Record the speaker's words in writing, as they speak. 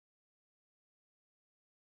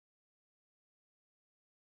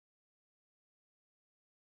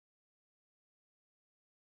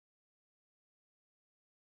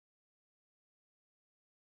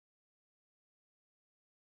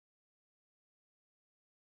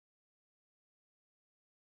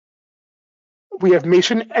We have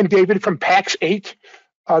Mason and David from PAX 8.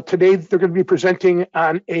 Today, they're going to be presenting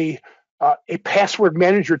on a password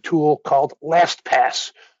manager tool called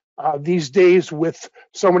LastPass. These days, with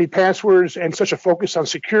so many passwords and such a focus on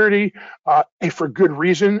security, and for good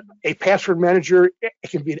reason, a password manager, it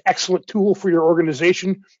can be an excellent tool for your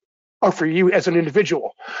organization or for you as an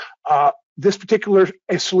individual. This particular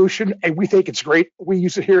solution, and we think it's great. We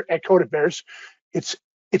use it here at CodaBears. It's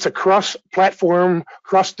a cross-platform,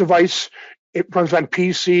 cross-device. It runs on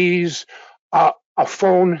PCs, a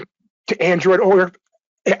phone to Android or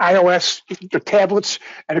iOS, the tablets,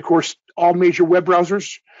 and of course, all major web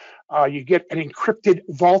browsers. You get an encrypted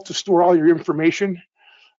vault to store all your information.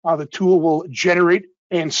 The tool will generate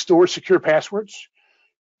and store secure passwords.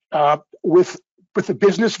 With the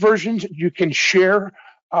business versions, you can share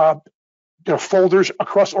folders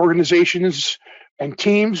across organizations and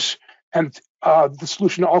teams, and the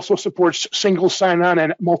solution also supports single sign-on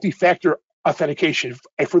and multi-factor authentication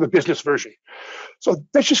for the business version. So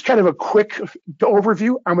that's just kind of a quick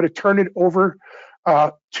overview. I'm going to turn it over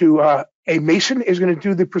to Mason is going to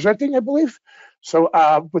do the presenting, I believe. So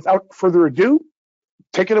without further ado,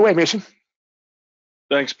 take it away, Mason.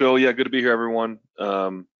 Thanks, Bill. Yeah, good to be here, everyone. My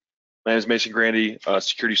name is Mason Grandy,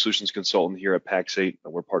 security solutions consultant here at PAX 8.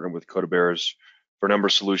 We're partnered with CodaBears for a number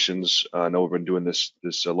of solutions. I know we've been doing this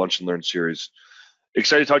Lunch and Learn series.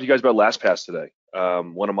 Excited to talk to you guys about LastPass today.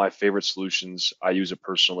 One of my favorite solutions. I use it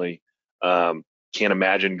personally. Can't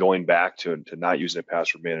imagine going back to not using a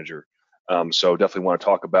password manager. So definitely want to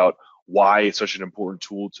talk about why it's such an important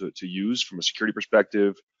tool to use from a security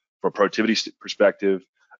perspective, from a productivity perspective,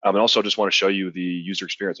 and also just want to show you the user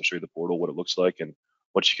experience. I'll show you the portal, what it looks like, and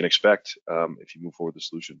what you can expect if you move forward with the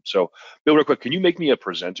solution. So, Bill, real quick, can you make me a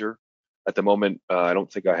presenter? At the moment, I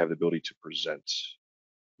don't think I have the ability to present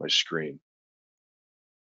my screen.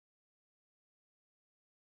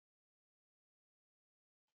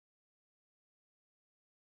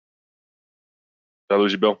 Did I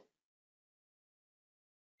lose you, Bill?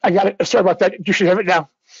 I got it. Sorry about that. You should have it now.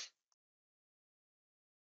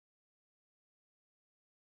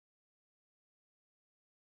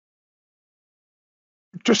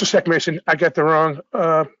 Just a sec, Mason. I got the wrong.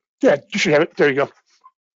 Yeah, you should have it. There you go.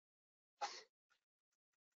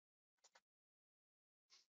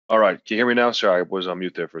 All right. Can you hear me now? Sorry, I was on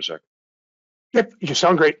mute there for a sec. Yep, you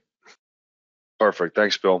sound great. Perfect.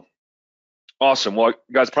 Thanks, Bill. Awesome. Well,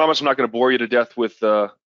 guys, I promise I'm not going to bore you to death with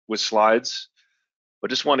slides, but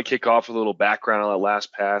just want to kick off with a little background on that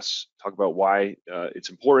LastPass, talk about why it's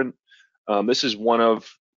important. This is one of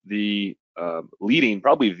the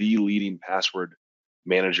probably the leading password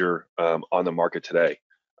manager on the market today.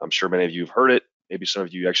 I'm sure many of you have heard it. Maybe some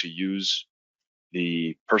of you actually use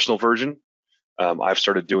the personal version. I've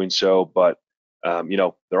started doing so, but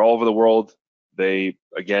they're all over the world. They,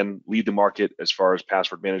 again, lead the market as far as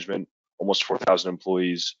password management, almost 4,000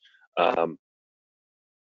 employees,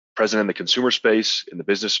 present in the consumer space, in the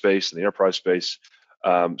business space, in the enterprise space.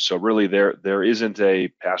 So really there isn't a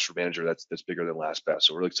password manager that's bigger than LastPass.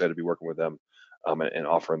 So we're really excited to be working with them and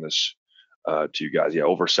offering this to you guys. Yeah,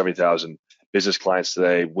 over 70,000 business clients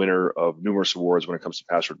today, winner of numerous awards when it comes to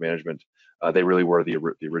password management. They really were the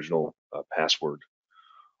original password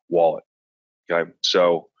wallet. Okay,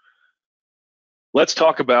 so let's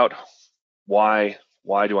talk about why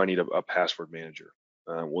do I need a password manager?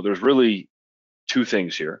 Well, there's really two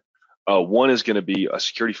things here. One is going to be a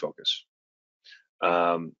security focus.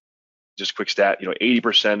 Just a quick stat,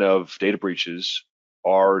 80% of data breaches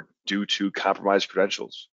are due to compromised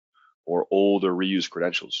credentials or old or reused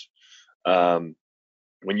credentials. When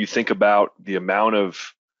you think about the amount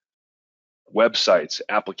of websites,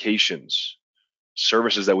 applications,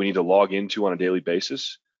 services that we need to log into on a daily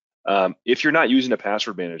basis, if you're not using a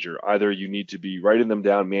password manager, either you need to be writing them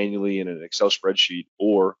down manually in an Excel spreadsheet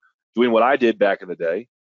or doing what I did back in the day,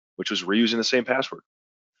 which was reusing the same password.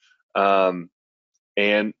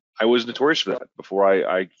 And I was notorious for that before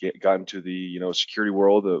I got into the security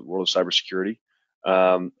world, the world of cybersecurity.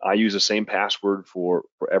 I use the same password for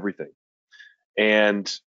everything.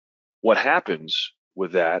 And what happens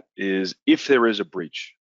with that is if there is a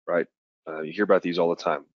breach, right? You hear about these all the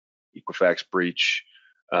time. Equifax breach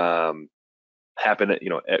happen,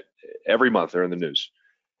 every month. They're in the news.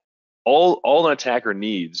 All an attacker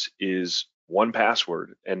needs is one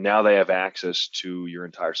password, and now they have access to your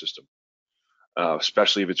entire system,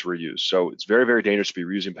 especially if it's reused. So it's very, very dangerous to be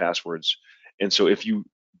reusing passwords. And so if you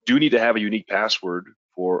do need to have a unique password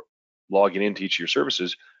for logging into each of your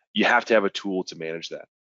services, you have to have a tool to manage that.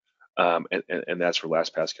 And that's where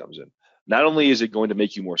LastPass comes in. Not only is it going to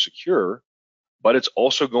make you more secure, but it's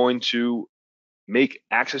also going to make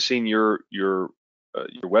accessing your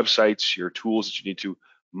your websites, your tools that you need to,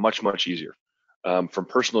 much easier. From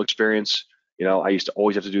personal experience, I used to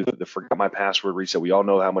always have to do the forgot my password reset. We all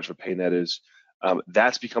know how much of a pain that is.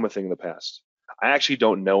 That's become a thing in the past. I actually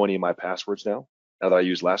don't know any of my passwords now that I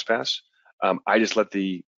use LastPass. I just let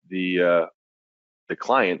the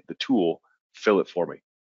client, the tool, fill it for me.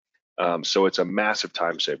 So it's a massive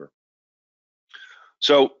time saver.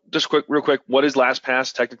 So just real quick, what is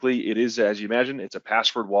LastPass? Technically, it is, as you imagine, it's a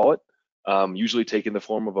password wallet, usually taking the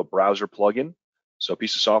form of a browser plugin. So a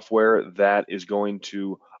piece of software that is going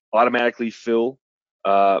to automatically fill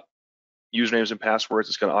usernames and passwords.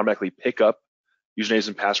 It's going to automatically pick up usernames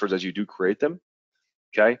and passwords as you do create them.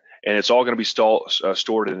 Okay, and it's all going to be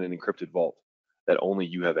stored in an encrypted vault that only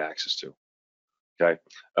you have access to. Okay,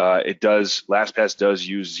 LastPass does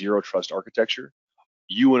use zero trust architecture.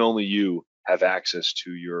 You and only you have access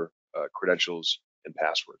to your credentials and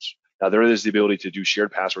passwords. Now there is the ability to do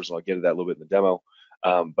shared passwords, and I'll get to that a little bit in the demo,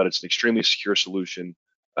 but it's an extremely secure solution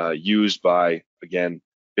used by, again,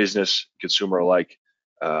 business, consumer alike,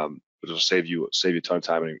 which will save you a ton of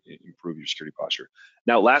time and improve your security posture.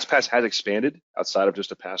 Now, LastPass has expanded outside of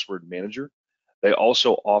just a password manager. They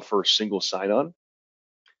also offer single sign-on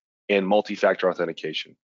and multi-factor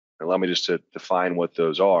authentication. Allow me just to define what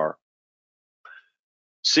those are.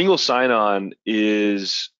 Single sign-on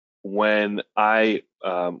is when I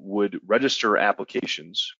would register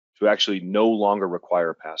applications to actually no longer require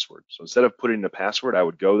a password. So instead of putting in a password, I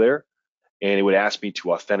would go there and it would ask me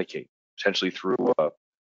to authenticate, potentially through a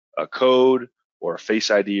code or a Face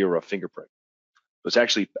ID or a fingerprint. So it's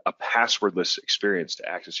actually a passwordless experience to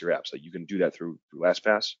access your apps. Like you can do that through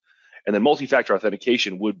LastPass. And then multi-factor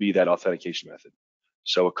authentication would be that authentication method.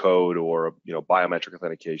 So a code or biometric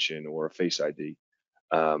authentication or a Face ID.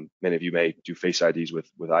 Many of you may do Face IDs with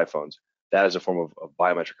iPhones. That is a form of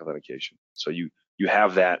biometric authentication. So you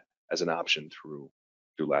have that as an option through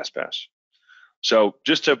LastPass. So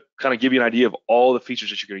just to kind of give you an idea of all the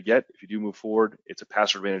features that you're going to get if you do move forward, it's a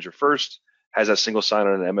password manager first, has a single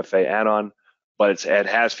sign-on and MFA add-on, but it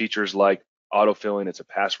has features like autofilling. It's a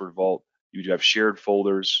password vault. You do have shared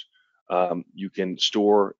folders. You can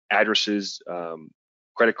store addresses,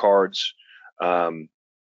 credit cards, whole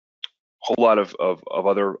lot of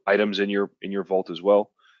other items in your vault as well.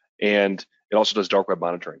 And it also does dark web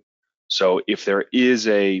monitoring. So if there is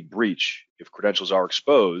a breach, if credentials are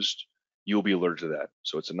exposed, you'll be alerted to that.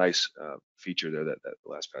 So it's a nice feature there that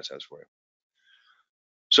LastPass has for you.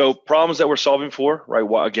 So problems that we're solving for, right?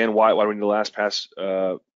 Why do we need a LastPass?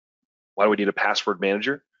 Why do we need a password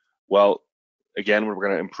manager? Well, again, we're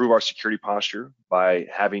going to improve our security posture by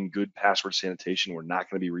having good password sanitation. We're not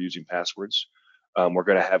going to be reusing passwords. We're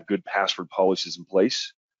going to have good password policies in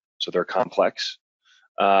place, so they're complex.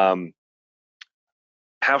 Password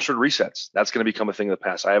resets, that's going to become a thing of the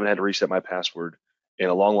past. I haven't had to reset my password in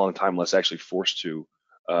a long time unless actually forced to,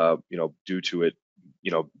 due to it,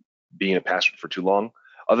 being a password for too long.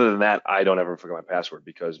 Other than that, I don't ever forget my password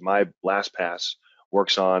because my LastPass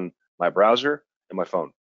works on my browser and my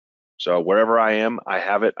phone. So wherever I am, I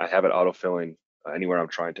have it autofilling anywhere I'm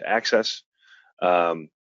trying to access. Shadow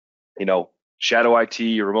IT,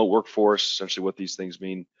 remote workforce, essentially what these things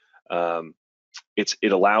mean.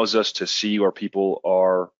 It allows us to see where people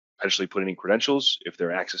are potentially putting in credentials if they're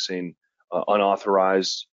accessing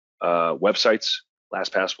unauthorized websites.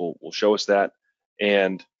 LastPass will show us that.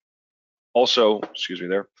 And also,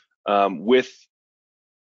 with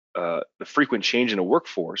the frequent change in a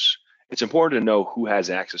workforce, it's important to know who has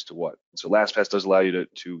access to what. So LastPass does allow you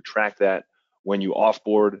to track that. When you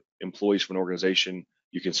offboard employees from an organization,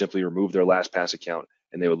 you can simply remove their LastPass account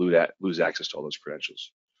and they will lose access to all those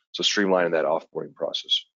credentials. So streamlining that offboarding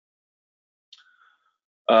process.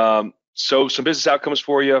 So some business outcomes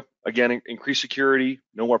for you. Again, increased security,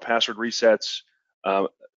 no more password resets.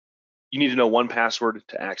 You need to know one password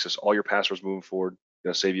to access all your passwords moving forward. It's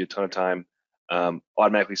going to save you a ton of time.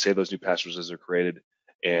 Automatically save those new passwords as they're created.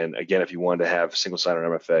 And again, if you wanted to have single sign-on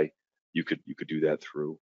MFA, you could do that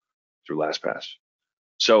through LastPass.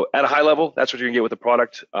 So at a high level, that's what you're gonna get with the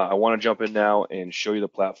product. I want to jump in now and show you the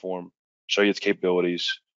platform, show you its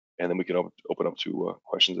capabilities, and then we can open up to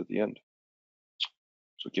questions at the end.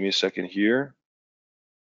 So give me a second here.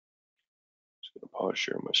 Just gonna pause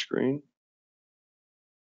sharing my screen.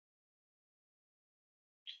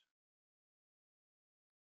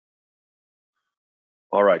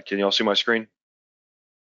 All right, can you all see my screen?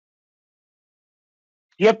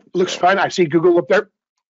 Yep, looks fine. I see Google up there.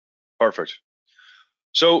 Perfect.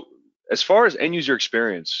 So as far as end user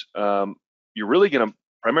experience, you're really going to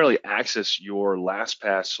primarily access your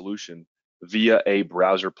LastPass solution via a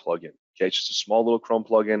browser plugin. Okay, it's just a small little Chrome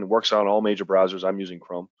plugin. It works on all major browsers. I'm using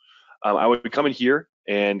Chrome. I would come in here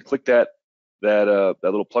and click that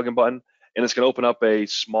little plugin button, and it's going to open up a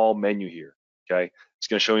small menu here. Okay, it's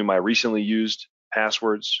going to show me my recently used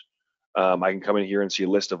passwords. I can come in here and see a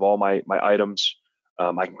list of all my items.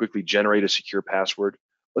 I can quickly generate a secure password.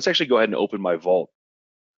 Let's actually go ahead and open my vault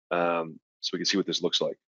so we can see what this looks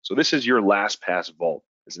like. So this is your LastPass vault.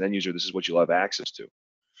 As an end user, this is what you'll have access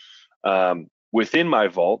to. Within my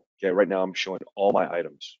vault, okay, right now I'm showing all my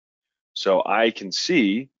items. So I can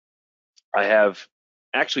see I have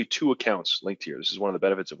actually 2 accounts linked here. This is one of the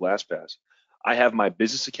benefits of LastPass. I have my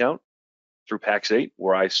business account through Pax8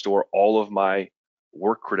 where I store all of my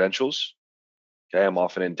work credentials. Okay, I'm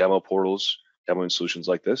often in demo portals, demoing solutions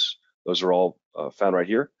like this. Those are all found right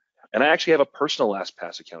here. And I actually have a personal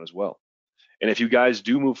LastPass account as well. And if you guys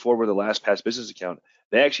do move forward with a LastPass business account,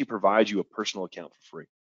 they actually provide you a personal account for free.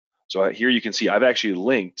 So here you can see I've actually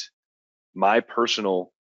linked my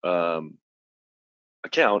personal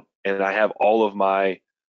account, and I have all of my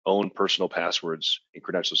own personal passwords and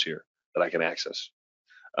credentials here that I can access.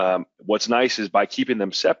 What's nice is by keeping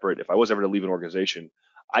them separate, if I was ever to leave an organization,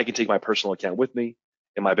 I can take my personal account with me,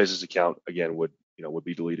 and my business account again would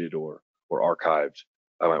be deleted or archived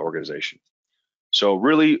by my organization. So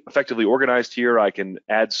really effectively organized here. I can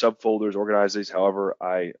add subfolders, organize these however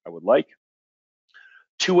I would like.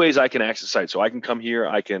 2 ways I can access the site. So I can come here,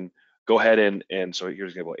 I can go ahead and so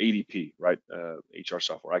here's an example, ADP, right? HR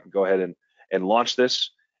software. I can go ahead and launch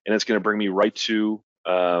this, and it's going to bring me right to,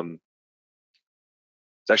 it's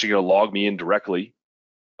actually going to log me in directly.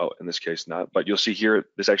 Oh, in this case not, but you'll see here,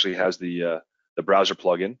 this actually has the browser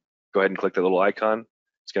plugin. Go ahead and click that little icon.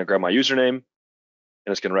 It's going to grab my username,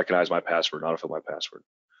 and it's going to recognize my password, autofill my password.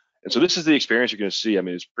 And so this is the experience you're going to see. I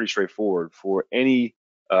mean, it's pretty straightforward. For any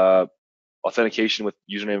authentication with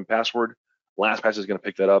username and password, LastPass is going to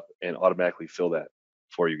pick that up and automatically fill that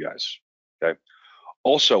for you guys. Okay.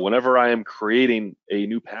 Also, whenever I am creating a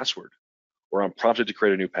new password or I'm prompted to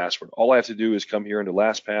create a new password, all I have to do is come here into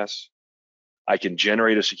LastPass. I can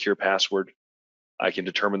generate a secure password. I can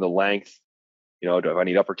determine the length. Do I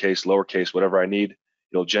need uppercase, lowercase, whatever I need,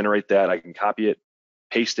 it'll generate that. I can copy it,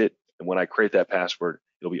 paste it, and when I create that password,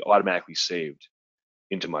 it'll be automatically saved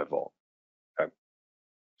into my vault. Okay.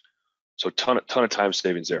 So ton of time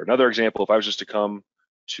savings there. Another example, if I was just to come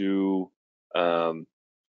to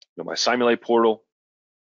my Simulate portal,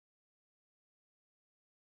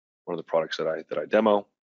 one of the products that I demo,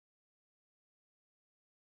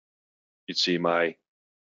 you'd see my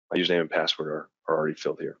username and password are already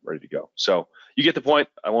filled here, ready to go. So you get the point.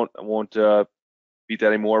 I won't beat that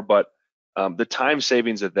anymore, but the time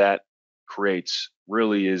savings that creates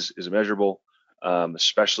really is immeasurable,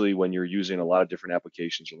 especially when you're using a lot of different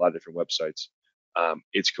applications, a lot of different websites.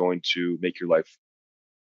 It's going to make your life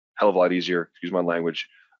a hell of a lot easier. Excuse my language.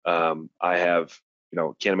 I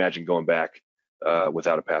can't imagine going back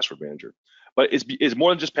without a password manager. But it's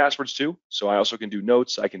more than just passwords too. So I also can do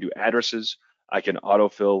notes. I can do addresses. I can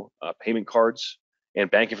autofill payment cards and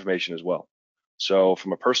bank information as well. So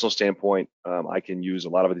from a personal standpoint, I can use a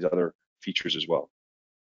lot of these other features as well.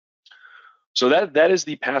 So that is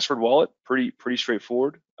the password wallet. Pretty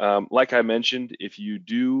straightforward. Like I mentioned, if you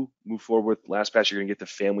do move forward with LastPass, you're going to get the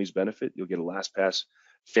families benefit. You'll get a LastPass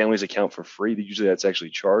families account for free. Usually that's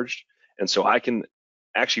actually charged. And so I can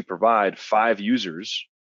actually provide 5 users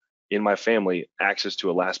in my family access to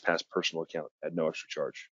a LastPass personal account at no extra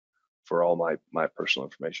charge for all my personal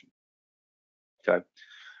information. Okay.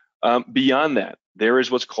 Beyond that, there is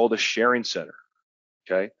what's called a sharing center.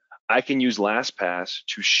 Okay. I can use LastPass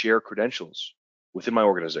to share credentials within my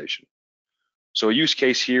organization. So a use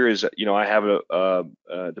case here is, I have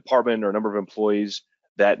a department or a number of employees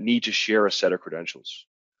that need to share a set of credentials.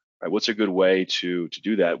 Right? What's a good way to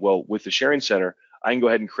do that? Well, with the sharing center, I can go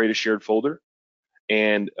ahead and create a shared folder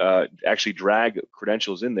and actually drag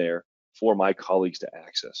credentials in there for my colleagues to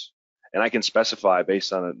access. And I can specify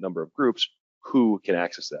based on a number of groups who can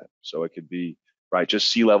access that. So it could be, right, just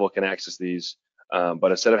C-level can access these,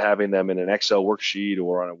 but instead of having them in an Excel worksheet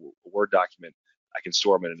or on a Word document, I can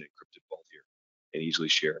store them in an encrypted vault here and easily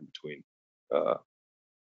share in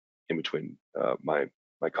between my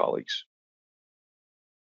colleagues.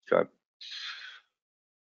 Okay.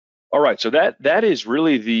 All right, so that is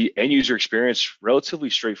really the end user experience, relatively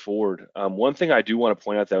straightforward. One thing I do want to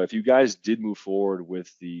point out though, if you guys did move forward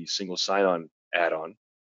with the single sign-on add-on,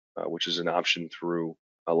 which is an option through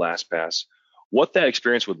LastPass, what that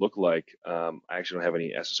experience would look like, I actually don't have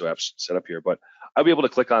any SSO apps set up here, but I'll be able to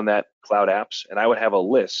click on that cloud apps and I would have a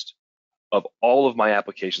list of all of my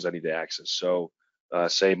applications I need to access. So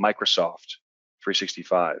say Microsoft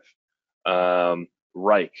 365,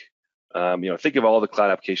 Reich, think of all the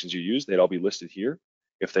cloud applications you use, they'd all be listed here.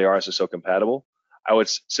 if they are SSO compatible, I would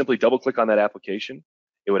simply double click on that application.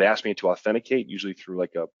 It would ask me to authenticate, usually through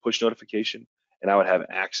like a push notification, and I would have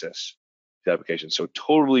access to the application. So it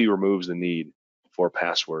totally removes the need for a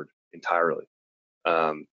password entirely.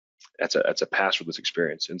 That's a passwordless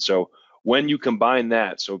experience. And so when you combine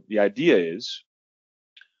that, so the idea is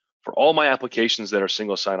for all my applications that are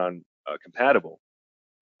single sign-on compatible,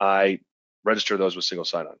 I register those with single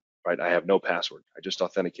sign-on, right? I have no password. I just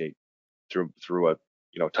authenticate through a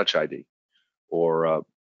Touch ID or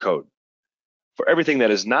code. For everything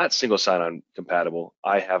that is not single sign-on compatible,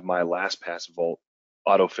 I have my LastPass Vault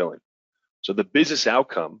auto-filling. So the business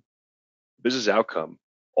outcome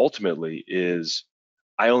ultimately is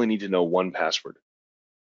I only need to know one password,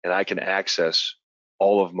 and I can access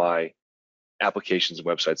all of my applications and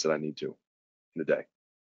websites that I need to in a day.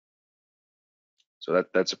 So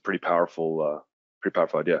that's a pretty powerful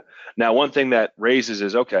idea. Now, one thing that raises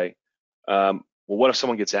is, okay, well, what if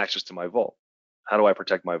someone gets access to my vault? How do I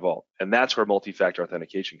protect my vault? And that's where multi-factor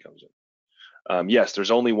authentication comes in. Yes,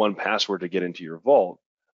 there's only one password to get into your vault,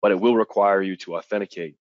 but it will require you to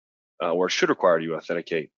authenticate, or should require you to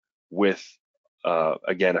authenticate with,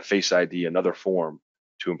 again, a Face ID, another form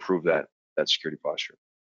to improve that security posture.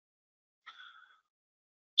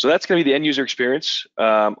 So that's going to be the end user experience.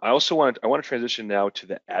 I want to transition now to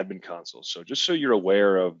the admin console. So just so you're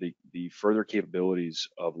aware of the further capabilities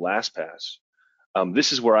of LastPass,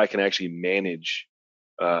 this is where I can actually manage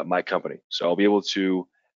my company. So I'll be able to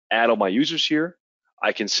add all my users here.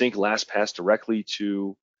 I can sync LastPass directly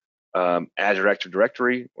to Azure Active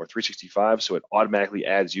Directory or 365, so it automatically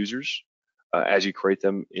adds users as you create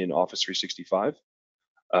them in Office 365.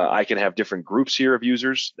 I can have different groups here of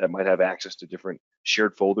users that might have access to different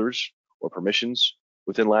shared folders or permissions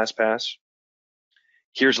within LastPass.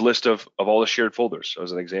 Here's a list of all the shared folders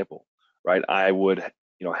as an example, right? I would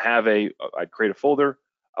I'd create a folder,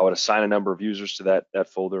 I would assign a number of users to that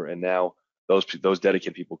folder, and now those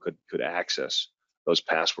dedicated people could access those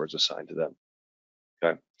passwords assigned to them.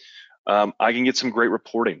 Okay. I can get some great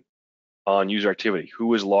reporting on user activity.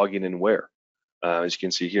 Who is logging in where? As you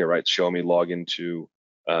can see here, right? Show me login to,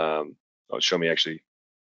 show me actually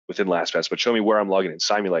within LastPass, but show me where I'm logging in.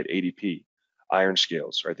 Simulate, ADP, Iron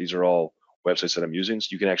Scales, right? These are all websites that I'm using, so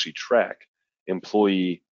you can actually track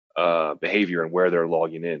employee behavior and where they're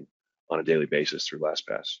logging in on a daily basis through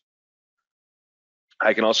LastPass.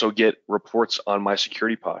 I can also get reports on my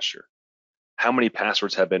security posture. How many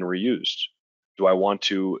passwords have been reused? Do I want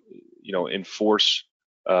to, enforce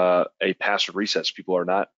a password reset so people are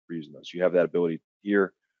not reusing those? You have that ability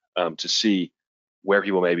here to see where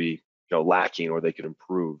people may be, lacking, or they could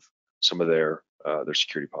improve some of their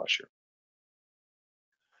security posture.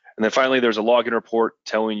 And then finally, there's a login report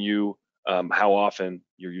telling you how often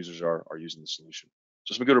your users are using the solution.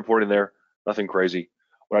 So some good reporting there, nothing crazy.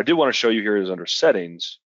 What I did want to show you here is under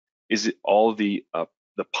settings, is all the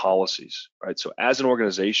policies, right? So as an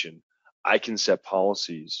organization, I can set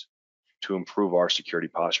policies to improve our security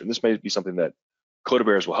posture. And this may be something that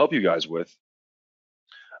CodaBears will help you guys with.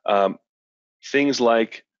 Things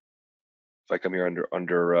like, if I come here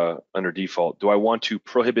under default, do I want to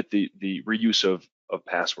prohibit the reuse of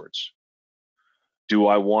passwords? Do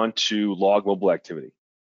I want to log mobile activity?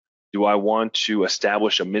 Do I want to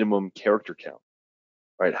establish a minimum character count,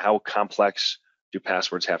 right? How complex do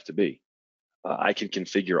passwords have to be? I can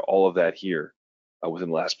configure all of that here within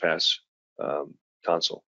LastPass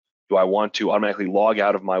console. Do I want to automatically log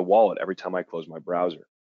out of my wallet every time I close my browser?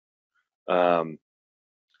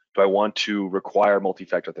 Do I want to require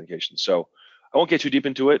multi-factor authentication? So I won't get too deep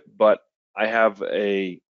into it, but I have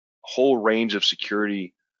a whole range of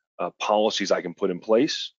security policies I can put in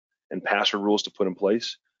place and password rules to put in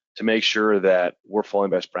place to make sure that we're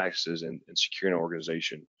following best practices and securing our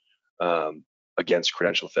organization against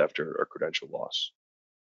credential theft or credential loss.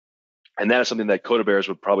 And that is something that CodaBears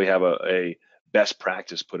would probably have a best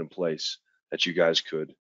practice put in place that you guys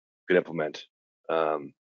could implement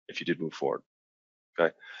if you did move forward.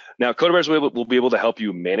 Okay. Now, CodaBears will be able to help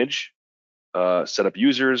you manage, set up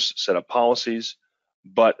users, set up policies,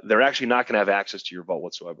 but they're actually not going to have access to your vault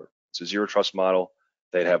whatsoever. It's a zero trust model.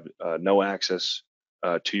 They'd have no access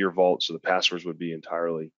to your vault, so the passwords would be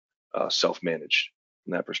entirely self-managed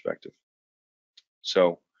from that perspective.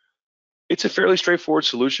 So it's a fairly straightforward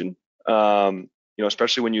solution,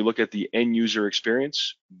 especially when you look at the end user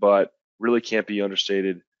experience, but really can't be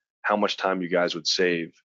understated how much time you guys would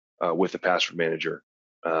save with the password manager.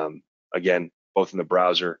 Again, both in the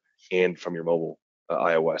browser and from your mobile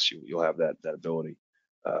iOS, you'll have that ability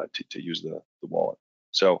to use the wallet.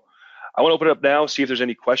 So I want to open it up now, see if there's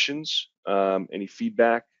any questions, any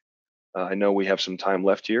feedback. I know we have some time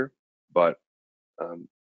left here, but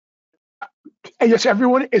And yes,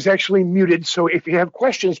 everyone is actually muted. So if you have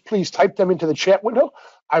questions, please type them into the chat window.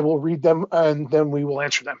 I will read them and then we will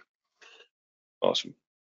answer them. Awesome.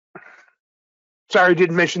 Sorry, I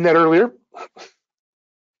didn't mention that earlier.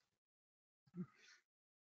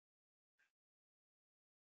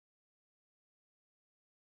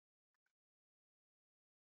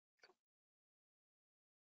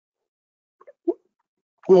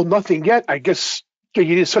 Well, nothing yet. I guess you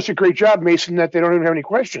did such a great job, Mason, that they don't even have any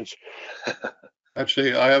questions.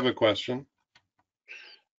 Actually, I have a question.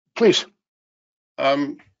 Please.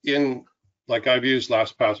 Like I've used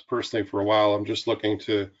LastPass personally for a while. I'm just looking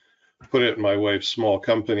to put it in my wife's small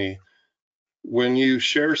company. When you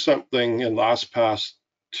share something in LastPass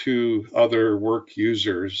to other work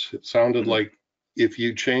users, it sounded like if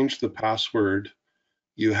you changed the password,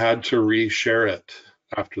 you had to reshare it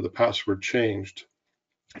after the password changed.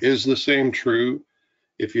 Is the same true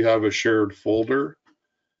if you have a shared folder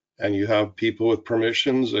and you have people with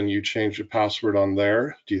permissions and you change the password on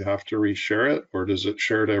there? Do you have to reshare it, or does it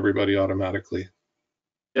share to everybody automatically?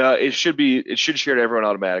 Yeah, it should share to everyone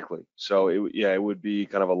automatically. So it would be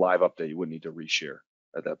kind of a live update. You wouldn't need to reshare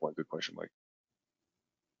at that point. Good question, Mike.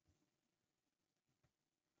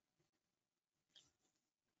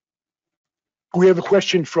 We have a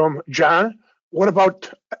question from John. What about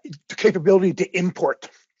the capability to import?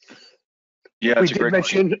 Yeah, we it's a did great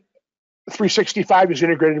mention question. 365 is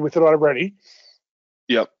integrated with it already.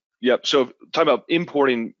 Yep. So talking about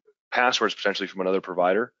importing passwords potentially from another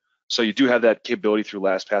provider. So you do have that capability through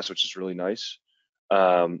LastPass, which is really nice.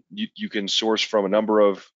 You can source from a number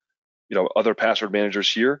of other password managers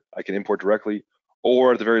here. I can import directly,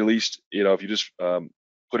 or at the very least, if you just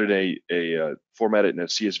put in a format it in a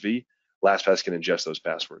CSV, LastPass can ingest those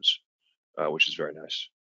passwords, which is very nice.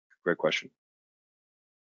 Great question.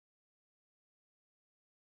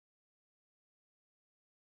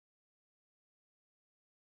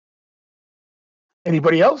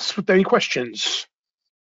 Anybody else with any questions?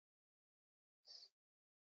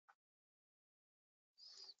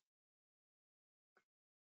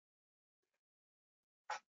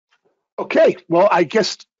 Okay, well, I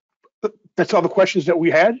guess that's all the questions that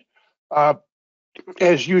we had.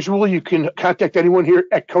 As usual, you can contact anyone here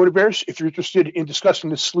at CodaBears if you're interested in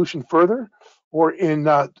discussing this solution further or in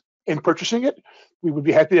purchasing it. We would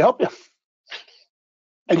be happy to help you.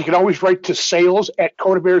 And you can always write to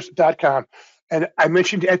sales@codabears.com. And I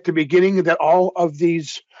mentioned at the beginning that all of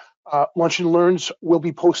these lunch and learns will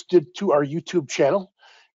be posted to our YouTube channel.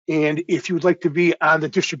 And if you would like to be on the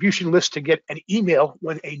distribution list to get an email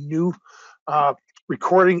when a new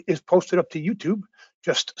recording is posted up to YouTube,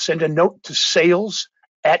 just send a note to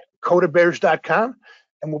sales@codabears.com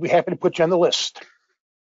and we'll be happy to put you on the list.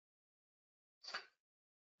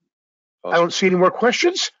 Awesome. I don't see any more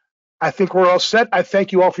questions. I think we're all set. I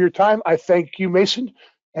thank you all for your time. I thank you, Mason,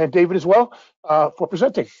 and David as well for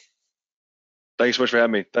presenting. Thanks so much for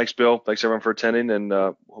having me. Thanks, Bill. Thanks everyone for attending, and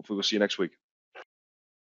hopefully we'll see you next week.